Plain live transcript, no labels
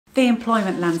The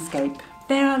employment landscape.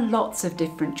 There are lots of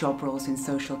different job roles in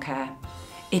social care.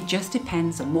 It just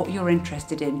depends on what you're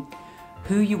interested in,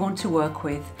 who you want to work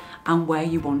with, and where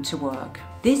you want to work.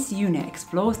 This unit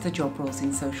explores the job roles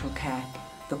in social care,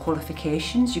 the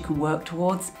qualifications you can work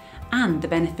towards, and the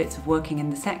benefits of working in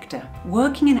the sector.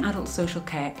 Working in adult social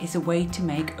care is a way to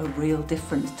make a real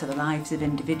difference to the lives of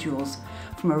individuals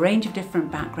from a range of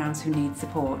different backgrounds who need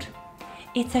support.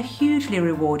 It's a hugely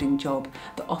rewarding job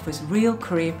that offers real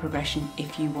career progression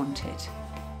if you want it.